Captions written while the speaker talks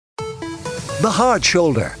The Hard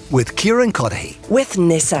Shoulder with Kieran Cuddihy with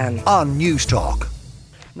Nissan on News Talk.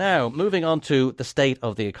 Now, moving on to the state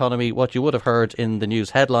of the economy, what you would have heard in the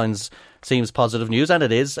news headlines seems positive news, and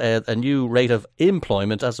it is. A new rate of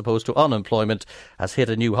employment as opposed to unemployment has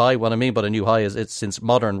hit a new high. What I mean by a new high is it's since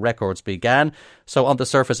modern records began. So on the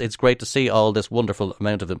surface, it's great to see all this wonderful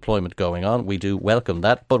amount of employment going on. We do welcome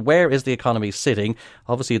that. But where is the economy sitting?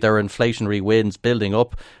 Obviously, there are inflationary winds building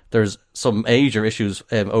up. There's some major issues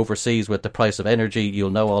overseas with the price of energy.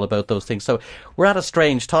 You'll know all about those things. So we're at a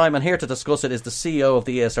strange time, and here to discuss it is the CEO of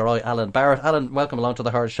the ESRI, Alan Barrett. Alan, welcome along to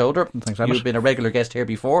The Hard Shoulder. Thanks very much. You've been a regular guest here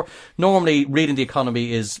before. Normally, reading the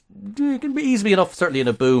economy can be easily enough, certainly in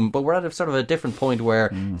a boom, but we're at a sort of a different point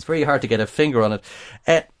where it's very hard to get a finger on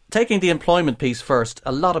it. Taking the employment piece first,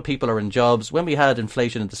 a lot of people are in jobs. When we had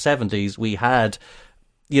inflation in the 70s, we had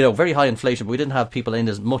very high inflation, but we didn't have people in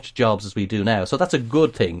as much jobs as we do now. So that's a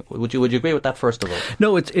good thing. Would you agree with that, first of all?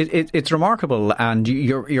 No, it's remarkable, and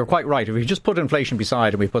you're quite right. If you just put inflation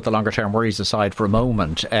beside and we put the longer term worries aside for a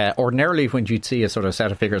moment, ordinarily when you'd see a sort of set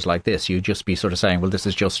of figures like this, you'd just be sort of saying, well, this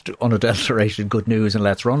is just unadulterated good news and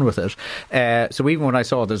let's run with it. So even when I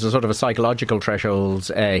saw there's a sort of a psychological thresholds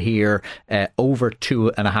here, over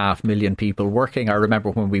 2.5 million people working. I remember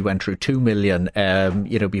when we went through 2 million,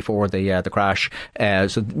 before the crash.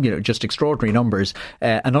 So just extraordinary numbers.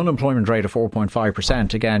 An unemployment rate of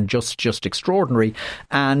 4.5%, again, just extraordinary.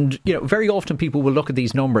 And very often people will look at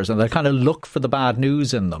these numbers and they'll kind of look for the bad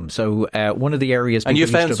news in them. So one of the areas, and you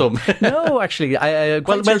found some. No, actually, the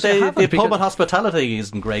pub and hospitality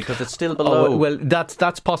isn't great because it's still below. Well,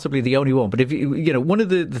 that's possibly the only one. But if one of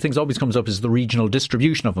the things always comes up is the regional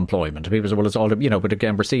distribution of employment. People say, well, it's all but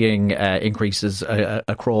again, we're seeing increases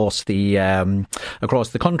across the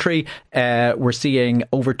country. We're seeing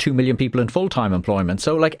over 2 million people in full-time employment.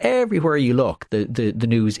 So like everywhere you look, the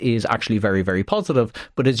news is actually very, very positive.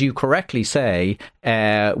 But as you correctly say,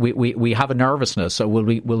 we have a nervousness. So will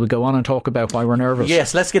we go on and talk about why we're nervous?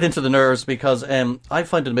 Yes, let's get into the nerves, because I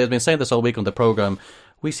find it amazing. I've been saying this all week on the programme.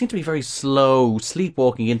 We seem to be very slow,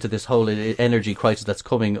 sleepwalking into this whole energy crisis that's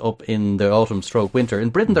coming up in the autumn/winter. In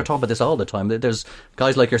Britain, they're talking about this all the time. There's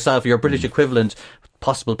guys like yourself, your British equivalent,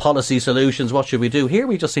 possible policy solutions. What should we do? Here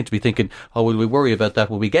we just seem to be thinking, will we worry about that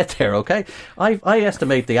when we get there? Okay, I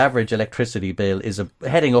estimate the average electricity bill is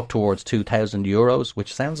heading up towards €2,000,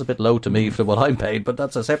 which sounds a bit low to me for what I'm paid, but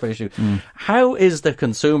that's a separate issue. How is the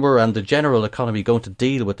consumer and the general economy going to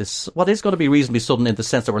deal with this? What is going to be reasonably sudden in the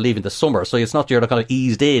sense that we're leaving the summer, so it's not you're kind of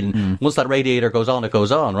eased in. Once that radiator goes on, it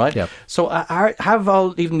goes on, right? Yep. So have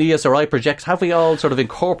all, even the ESRI projects, have we all sort of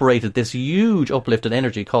incorporated this huge uplift in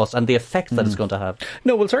energy costs and the effect that it's going to have?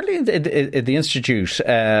 No, well, certainly at the Institute,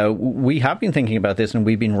 we have been thinking about this, and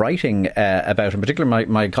we've been writing about it. In particular,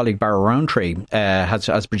 my colleague Barra Roundtree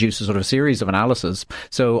has produced a sort of series of analysis.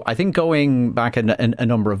 So I think going back a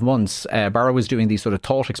number of months, Barra was doing these sort of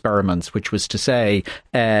thought experiments, which was to say,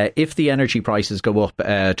 if the energy prices go up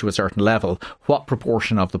to a certain level, what proportion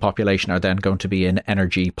of the population are then going to be in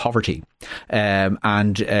energy poverty? We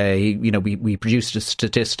produced a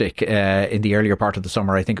statistic in the earlier part of the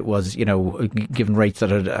summer. I think it was, given rates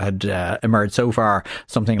that had emerged so far,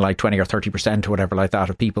 something like 20 or 30% or whatever like that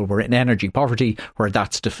of people were in energy poverty, where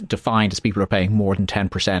that's defined as people are paying more than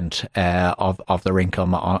 10% of their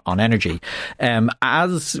income on energy.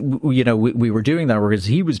 As we were doing that, or as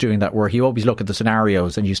he was doing that work, you always look at the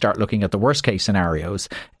scenarios and you start looking at the worst case scenarios.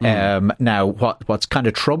 Now, what's kind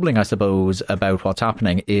of troubling, I suppose, about what's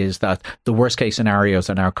happening is that the worst case scenarios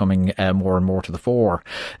are now coming more and more to the fore.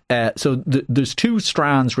 So there's two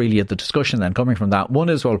strands really of the discussion then coming from that. One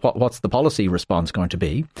is, well, what's the policy response going to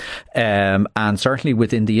be? And certainly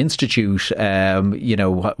within the Institute, while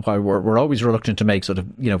we're always reluctant to make sort of,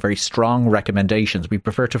 very strong recommendations, we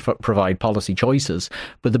prefer to provide policy choices.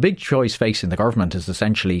 But the big choice facing the government is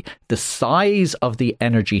essentially the size of the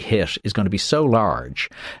energy hit is going to be so large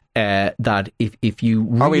that if you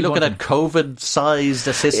really are we looking at COVID-sized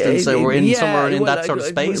assistance, or we're in somewhere in that sort of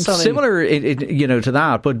space? Similar, to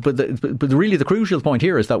that, but really the crucial point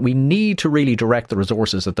here is that we need to really direct the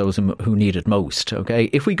resources at those who need it most. Okay,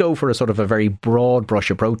 if we go for a sort of a very broad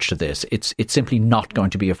brush approach to this, it's simply not going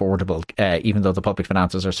to be affordable, even though the public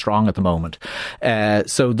finances are strong at the moment.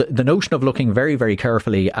 So the notion of looking very, very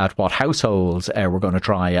carefully at what households we're going to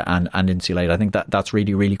try and insulate, I think that's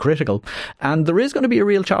really, really critical. And there is going to be a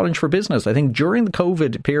real challenge challenge for business. I think during the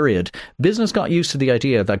COVID period, business got used to the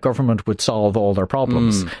idea that government would solve all their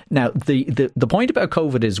problems. Now, the point about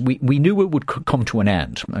COVID is we knew it would come to an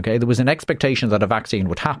end. Okay, there was an expectation that a vaccine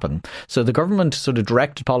would happen. So the government sort of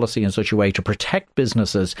directed policy in such a way to protect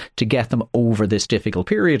businesses to get them over this difficult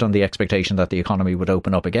period on the expectation that the economy would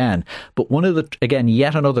open up again. But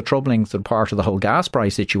yet another troubling part of the whole gas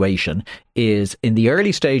price situation is in the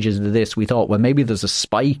early stages of this, we thought, well, maybe there's a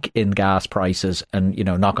spike in gas prices and,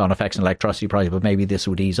 knock-on effects in electricity prices, but maybe this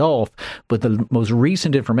would ease off. But the most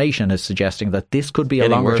recent information is suggesting that this could be a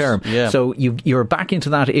longer term. Yeah. So you're back into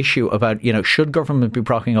that issue about, should government be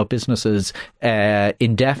propping up businesses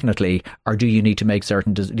indefinitely, or do you need to make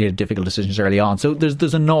certain difficult decisions early on? So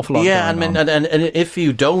there's an awful lot going on. And if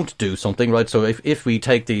you don't do something, right, so if we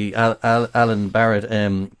take the Alan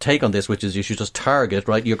Barrett take on this, which is you should just target,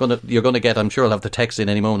 right, you're gonna get, I'm sure I'll have the text in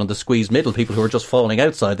any moment on the squeezed middle, people who are just falling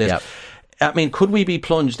outside this. Yep. I mean, could we be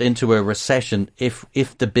plunged into a recession if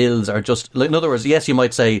the bills are just, in other words, yes, you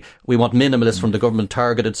might say we want minimalists from the government,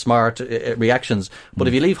 targeted, smart reactions, but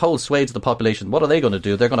if you leave whole swathes of the population, what are they going to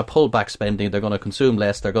do? They're going to pull back spending, they're going to consume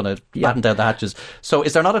less, they're going to batten down the hatches. So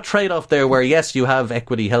is there not a trade-off there where, yes, you have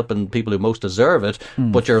equity helping people who most deserve it,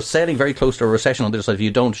 but you're sailing very close to a recession on the other side if you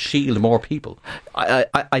don't shield more people?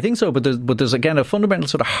 I think so, but there's again a fundamental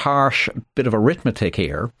sort of harsh bit of arithmetic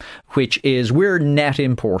here, which is we're net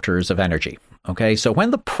importers of energy. Okay, so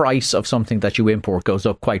when the price of something that you import goes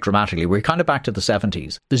up quite dramatically, we're kind of back to the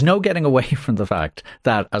 70s. There's no getting away from the fact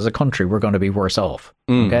that as a country, we're going to be worse off.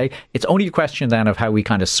 Okay, it's only a question then of how we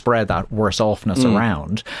kind of spread that worse offness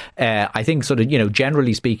around. I think sort of,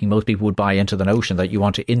 generally speaking, most people would buy into the notion that you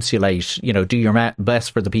want to insulate, do your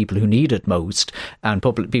best for the people who need it most, and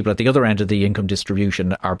people at the other end of the income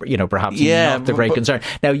distribution are, perhaps not the great concern.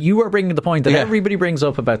 Now, you are bringing the point that everybody brings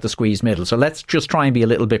up about the squeezed middle, so let's just try and be a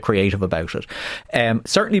little bit creative about it.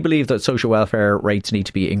 Certainly believe that social welfare rates need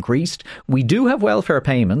to be increased. We do have welfare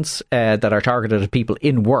payments that are targeted at people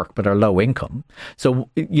in work but are low income. So,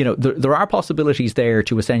 there are possibilities there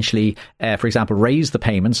to essentially, for example, raise the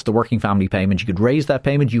payments, the working family payment. You could raise that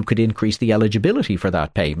payment. You could increase the eligibility for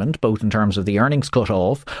that payment, both in terms of the earnings cut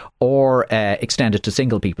off or extend it to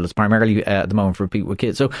single people. It's primarily at the moment for people with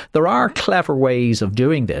kids. So there are clever ways of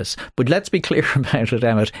doing this. But let's be clear about it,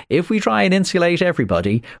 Emmet. If we try and insulate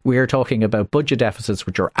everybody, we're talking about budget deficits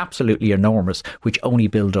which are absolutely enormous, which only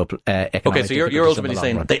build up economic. Okay, so you're ultimately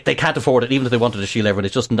saying they can't afford it, even if they wanted to shield everyone.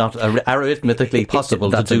 It's just not arithmetically possible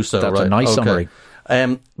to do so. That's right? A nice summary.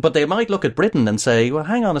 But they might look at Britain and say, well,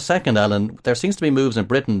 hang on a second, Alan, there seems to be moves in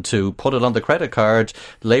Britain to put it on the credit card.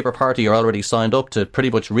 The Labour Party are already signed up to pretty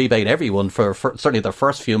much rebate everyone for certainly the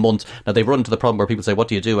first few months. Now, they've run into the problem where people say, what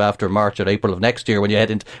do you do after March or April of next year when you head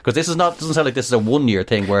into... Because this is not, doesn't sound like this is a one-year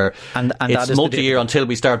thing where and it's multi-year until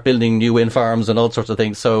we start building new wind farms and all sorts of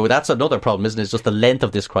things. So that's another problem, isn't it? It's just the length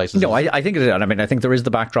of this crisis. No, I think it is. I mean, I think there is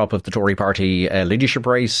the backdrop of the Tory Party leadership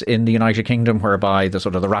race in the United Kingdom, whereby the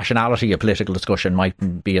sort of the rationality of political discussion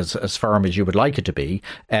might be as firm as you would like it to be.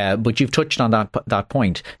 But you've touched on that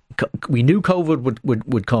point. We knew COVID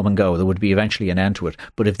would come and go. There would be eventually an end to it.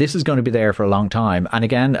 But if this is going to be there for a long time, and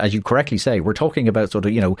again, as you correctly say, we're talking about sort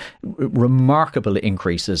of, remarkable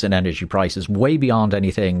increases in energy prices, way beyond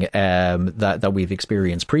anything that we've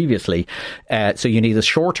experienced previously. So you need the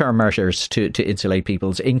short-term measures to insulate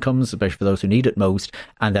people's incomes, especially for those who need it most.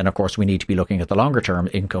 And then, of course, we need to be looking at the longer-term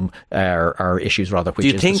income or issues, rather, which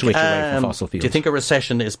is the switch away from fossil fuels. Do you think a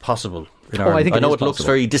recession is possible? I know it looks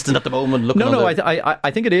very distant at the moment.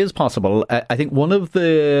 I think it is possible. I think one of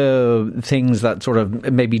the things that sort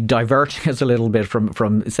of maybe diverting us a little bit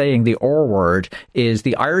from saying the R word is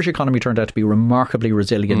the Irish economy turned out to be remarkably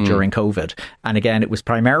resilient during COVID. And again, it was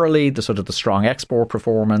primarily the sort of the strong export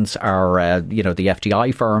performance. Our, the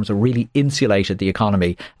FDI firms really insulated the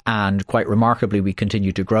economy, and quite remarkably, we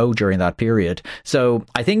continued to grow during that period. So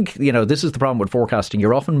I think, this is the problem with forecasting.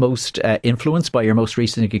 You're often most influenced by your most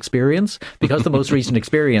recent experience, because the most recent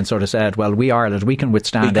experience sort of said, well, Ireland, we can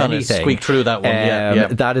withstand anything. Squeak through that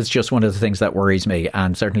one. That is just one of the things that worries me.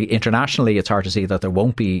 And certainly internationally, it's hard to see that there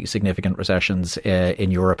won't be significant recessions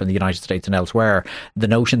in Europe and the United States and elsewhere. The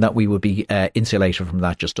notion that we would be insulated from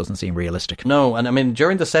that just doesn't seem realistic. No, and I mean,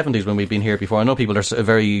 during the 70s when we've been here before, I know people are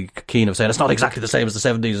very keen of saying it's not exactly the same as the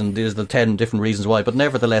 70s and there's the 10 different reasons why, but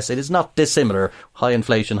nevertheless, it is not dissimilar. High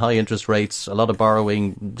inflation, high interest rates, a lot of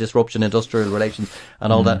borrowing, disruption, industrial relations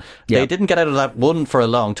and all that. They didn't get out of that, one, for a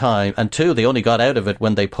long time, and two, they only got out of it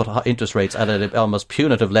when they put interest rates at an almost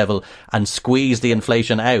punitive level and squeeze the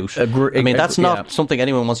inflation out. I mean, that's not something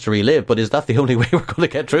anyone wants to relive, but is that the only way we're going to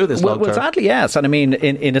get through this long term? Well, sadly, yes. And I mean,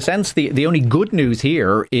 in a sense, the only good news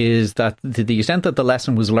here is that to the extent that the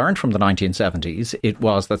lesson was learned from the 1970s, it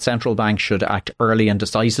was that central banks should act early and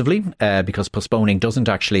decisively, because postponing doesn't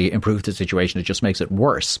actually improve the situation, it just makes it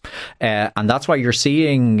worse. And that's why you're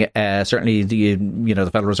seeing certainly the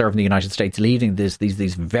Federal Reserve in the United States leading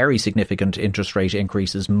these very significant interest rate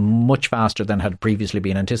increases much faster than had previously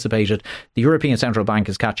been anticipated. The European Central Bank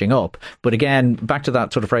is catching up. But again, back to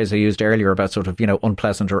that sort of phrase I used earlier about sort of,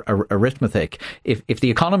 unpleasant arithmetic. If the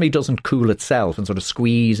economy doesn't cool itself and sort of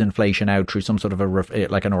squeeze inflation out through some sort of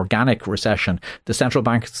like an organic recession, the central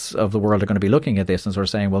banks of the world are going to be looking at this and sort of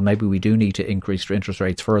saying, well, maybe we do need to increase interest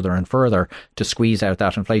rates further and further to squeeze out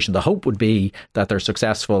that inflation. The hope would be that they're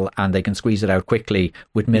successful and they can squeeze it out quickly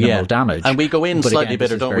with minimal damage. And we go in slightly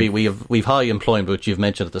better, don't we? We've high employment, which you've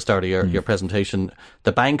mentioned at the start of your presentation.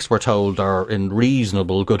 The banks, we're told, are in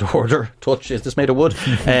reasonable good order. Touch, is this made of wood?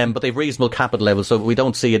 But they've reasonable capital levels, so we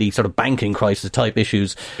don't see any sort of banking crisis type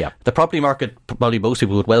issues. The property market, probably most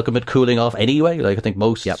people would welcome it cooling off anyway. Like, I think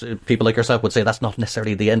most people like yourself would say that's not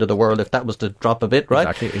necessarily the end of the world if that was to drop a bit,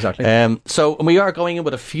 right? Exactly. So we are going in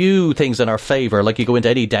with a few things in our favour. Like, you go into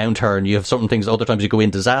any downturn, you have certain things, other times you go in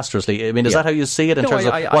disastrously. I mean, is that how you see it in terms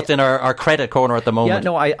of what's in our credit corner at the moment?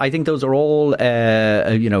 I think those are all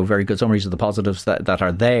very good summaries of the positives that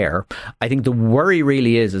are there. I think the worry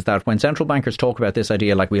really is that when central bankers talk about this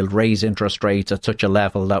idea, like we'll raise interest rates at such a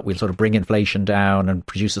level that we'll sort of bring inflation down and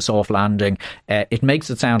produce a soft landing, it makes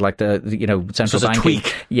it sound like the central banking.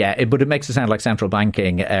 Tweak. But it makes it sound like central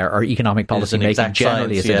banking or economic policy making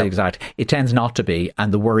generally is exact. It tends not to be,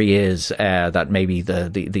 and the worry is that maybe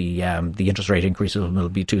the interest rate increases will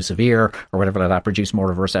be too severe or whatever like that, produce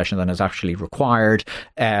more of a recession than is actually required.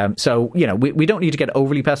 So we don't need to get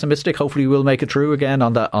overly pessimistic. Hopefully we'll make it through again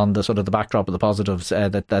on the sort of the backdrop of the positives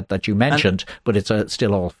that you mentioned, but it's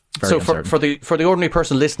still all very uncertain. For the ordinary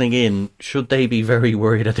person listening in, should they be very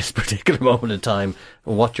worried at this particular moment in time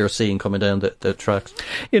what you're seeing coming down the tracks?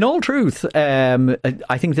 In all truth,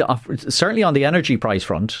 I think certainly on the energy price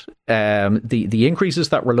front, the increases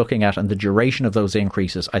that we're looking at and the duration of those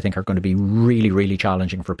increases, I think, are going to be really, really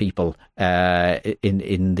challenging for people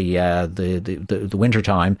in the winter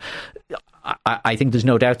time. I think there's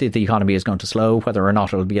no doubt that the economy is going to slow. Whether or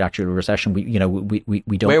not it'll be actually a recession, we don't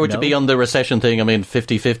know. Where would you be on the recession thing? I mean,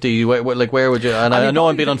 50-50, where would you? And I know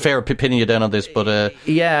I'm being unfair pinning you down on this, but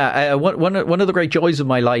one of the great joys of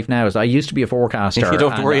my life now is I used to be a forecaster. You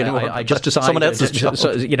don't worry anymore. I just decided someone else's job.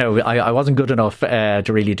 I wasn't good enough to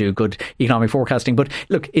really do good economic forecasting. But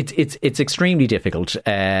look, it's extremely difficult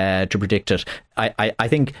to predict it. I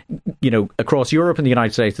think across Europe and the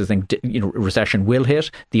United States, I think recession will hit.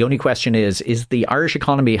 The only question is the Irish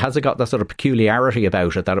economy, has it got that sort of peculiarity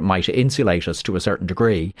about it that it might insulate us to a certain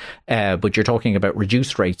degree? But you're talking about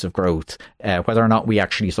reduced rates of growth, whether or not we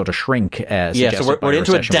actually sort of shrink. So we're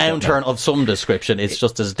into a downturn of some description. It's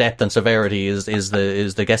just as depth and severity is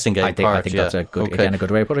the guessing game part. I think that's a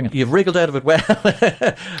good way of putting it. You've wriggled out of it well,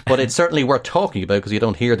 but it's certainly worth talking about because you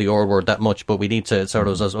don't hear the R word that much, but we need to sort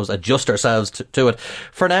of adjust ourselves to it.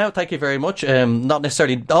 For now, thank you very much. Not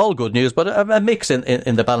necessarily all good news, but a mix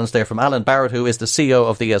in the balance there from Alan Barrett, who is the CEO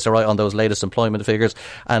of the ESRI, on those latest employment figures,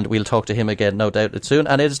 and we'll talk to him again, no doubt, soon.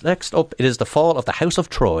 And it is next up, it is the fall of the House of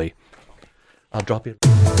Troy. I'll drop you.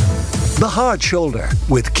 The Hard Shoulder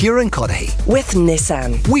with Kieran Cuddihy. With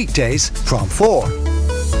Nissan. Weekdays from 4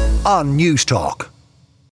 on News Talk.